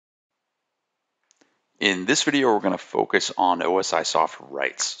In this video, we're going to focus on OSIsoft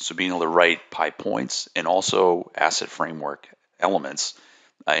writes, so being able to write Pi points and also asset framework elements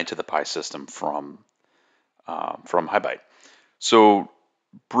into the Pi system from HighByte. So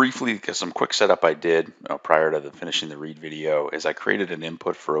briefly, some quick setup I did prior to finishing the read video is I created an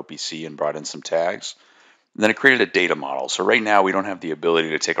input for OPC and brought in some tags. And then I created a data model. So right now we don't have the ability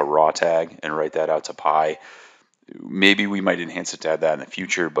to take a raw tag and write that out to Pi. Maybe we might enhance it to add that in the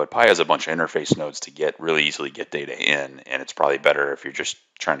future, but Pi has a bunch of interface nodes to really easily get data in, and it's probably better if you're just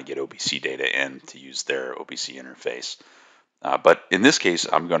trying to get OPC data in to use their OPC interface. But in this case,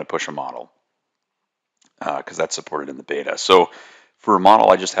 I'm going to push a model because that's supported in the beta. So for a model,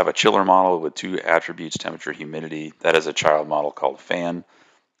 I just have a chiller model with 2 attributes, temperature, humidity. That is a child model called fan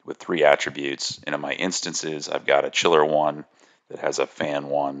with 3 attributes. And in my instances, I've got a chiller 1 that has a fan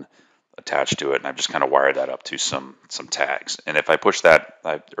 1 attached to it, and I've just kind of wired that up to some tags. And if I push that,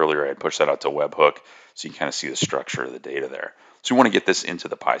 earlier I had pushed that out to a webhook, so you can kind of see the structure of the data there. So we want to get this into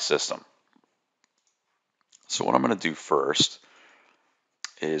the Pi system. So what I'm going to do first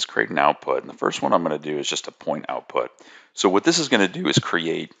is create an output, and the first one I'm going to do is just a point output. So what this is going to do is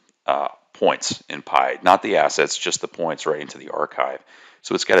create points in Pi, not the assets, just the points right into the archive.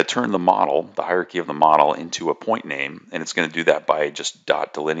 So it's got to turn the model, the hierarchy of the model, into a point name, and it's going to do that by just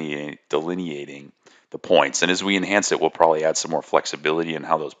delineating the points. And as we enhance it, we'll probably add some more flexibility in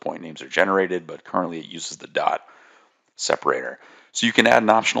how those point names are generated, but currently it uses the dot separator. So you can add an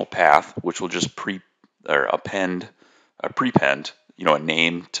optional path, which will just prepend, a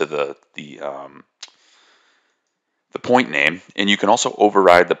name to the point name, and you can also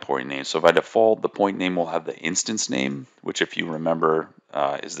override the point name. So by default, the point name will have the instance name, which if you remember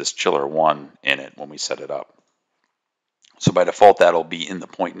is this chiller 1 in it when we set it up. So by default, that'll be in the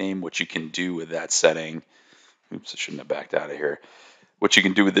point name. What you can do with that setting, oops, I shouldn't have backed out of here. What you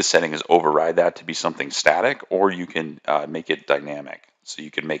can do with this setting is override that to be something static, or you can make it dynamic. So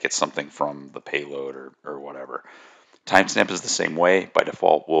you can make it something from the payload or whatever. Timestamp is the same way. By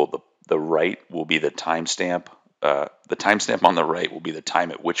default, the right will be the timestamp. The timestamp on the right will be the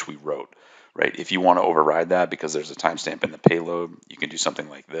time at which we wrote, right? If you want to override that because there's a timestamp in the payload, you can do something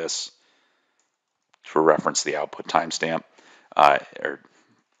like this to reference the output timestamp or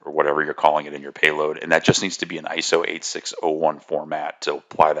whatever you're calling it in your payload. And that just needs to be an ISO 8601 format to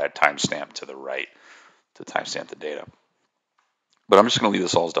apply that timestamp to the right to timestamp the data. But I'm just going to leave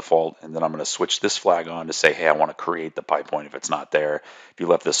this all as default, and then I'm going to switch this flag on to say, hey, I want to create the Pi point if it's not there. If you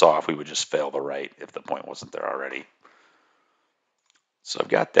left this off, we would just fail the write if the point wasn't there already. So I've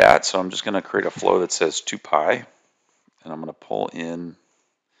got that. So I'm just going to create a flow that says to Pi, and I'm going to pull in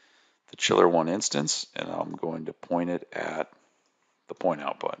the chiller 1 instance, and I'm going to point it at the point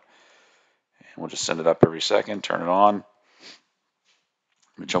output. And we'll just send it up every second, turn it on.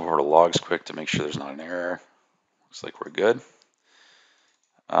 Let me jump over to logs quick to make sure there's not an error. Looks like we're good.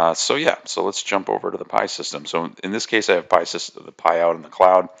 So let's jump over to the Pi system. So in this case, I have the Pi out in the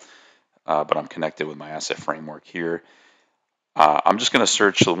cloud, but I'm connected with my asset framework here. I'm just going to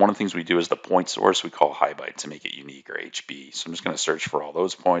search. So one of the things we do is the point source we call HighByte to make it unique, or HB. So I'm just going to search for all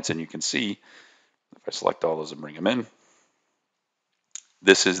those points, and you can see if I select all those and bring them in,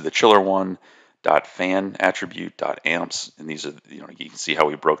 this is the chiller 1 .fan attribute .amps, and these are, you can see how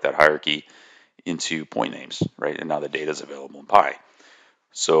we broke that hierarchy into point names, right? And now the data is available in Pi.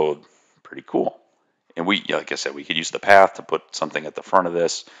 So pretty cool. And like I said, we could use the path to put something at the front of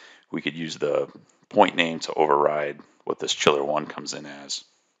this. We could use the point name to override what this chiller 1 comes in as.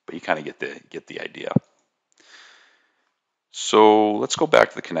 But you kind of get the idea. So let's go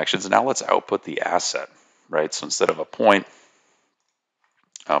back to the connections. And now let's output the asset, right? So instead of a point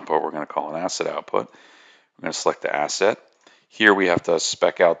output, we're going to call an asset output. We're going to select the asset. Here we have to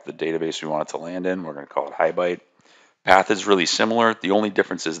spec out the database we want it to land in. We're going to call it HighByte. Path is really similar. The only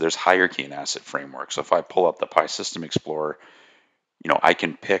difference is there's hierarchy in asset framework. So if I pull up the Pi System Explorer, I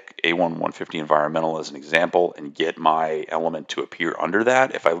can pick A1-150 environmental as an example and get my element to appear under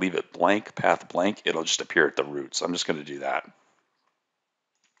that. If I leave it blank, path blank, it'll just appear at the root. So I'm just going to do that.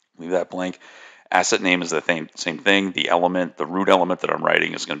 Leave that blank. Asset name is the same thing. The root element that I'm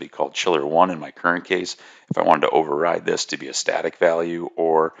writing is going to be called chiller 1 in my current case. If I wanted to override this to be a static value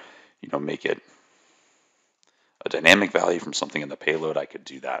or, make it a dynamic value from something in the payload, I could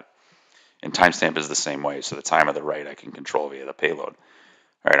do that. And timestamp is the same way. So the time of the write I can control via the payload. All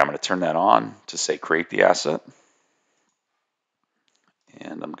right, I'm going to turn that on to say create the asset.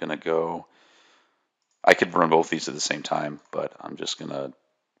 And I'm going to go, I could run both these at the same time, but I'm just going to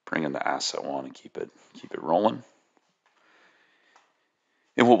bring in the asset one and keep it rolling.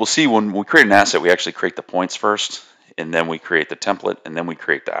 And what we'll see when we create an asset, we actually create the points first. and then we create the template, and then we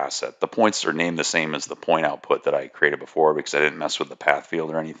create the asset. The points are named the same as the point output that I created before because I didn't mess with the path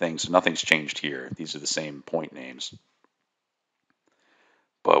field or anything, so nothing's changed here. These are the same point names.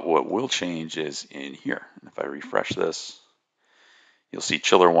 But what will change is in here. If I refresh this, you'll see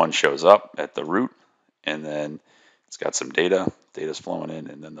chiller1 shows up at the root, and then it's got some data's flowing in,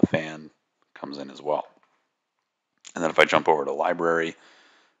 and then the fan comes in as well. And then if I jump over to library,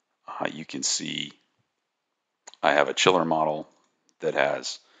 you can see I have a chiller model that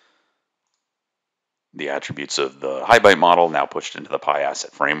has the attributes of the HighByte model now pushed into the Pi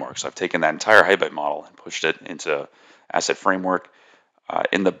asset framework. So I've taken that entire HighByte model and pushed it into asset framework.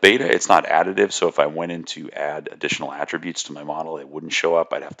 In the beta, it's not additive, so if I went in to add additional attributes to my model, it wouldn't show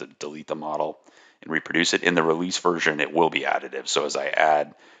up. I'd have to delete the model and reproduce it. In the release version, it will be additive. So as I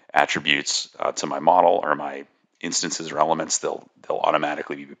add attributes to my model or my instances or elements, they'll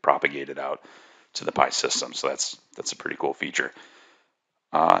automatically be propagated out to the Pi system. So that's a pretty cool feature.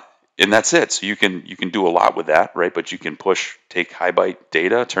 And that's it. So you can do a lot with that, right? But you can take HighByte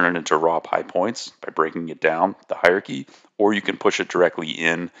data, turn it into raw Pi points by breaking it down the hierarchy, or you can push it directly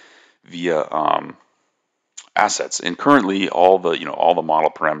in via assets. And currently, all the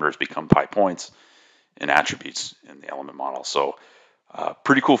model parameters become Pi points and attributes in the element model. So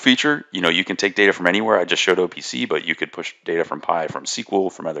pretty cool feature. You can take data from anywhere. I just showed OPC, but you could push data from Pi, from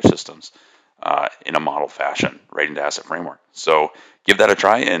SQL, from other systems in a model fashion right into Asset Framework. So give that a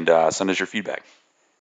try and send us your feedback.